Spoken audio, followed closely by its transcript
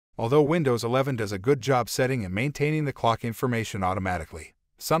Although Windows 11 does a good job setting and maintaining the clock information automatically,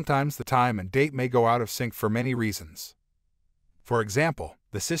 sometimes the time and date may go out of sync for many reasons. For example,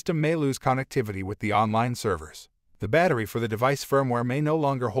 the system may lose connectivity with the online servers. The battery for the device firmware may no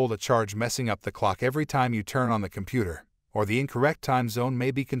longer hold a charge, messing up the clock every time you turn on the computer, or the incorrect time zone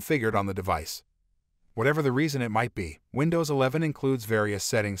may be configured on the device. Whatever the reason it might be, Windows 11 includes various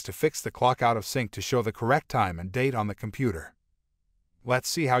settings to fix the clock out of sync to show the correct time and date on the computer. Let's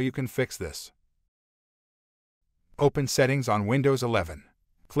see how you can fix this. Open Settings on Windows 11.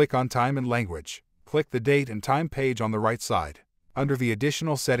 Click on Time and Language. Click the Date and Time page on the right side. Under the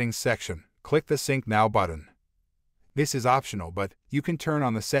Additional Settings section, click the Sync Now button. This is optional, but you can turn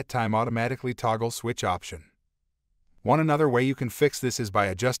on the Set Time Automatically Toggle Switch option. Another way you can fix this is by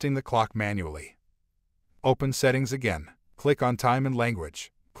adjusting the clock manually. Open Settings again. Click on Time and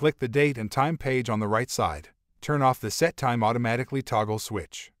Language. Click the Date and Time page on the right side. Turn off the Set Time Automatically Toggle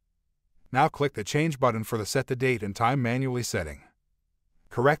switch. Now click the Change button for the Set the Date and Time manually setting.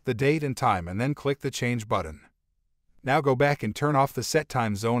 Correct the date and time and then click the Change button. Now go back and turn off the Set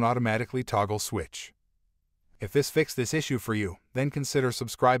Time Zone Automatically Toggle switch. If this fixed this issue for you, then consider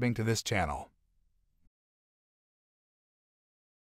subscribing to this channel.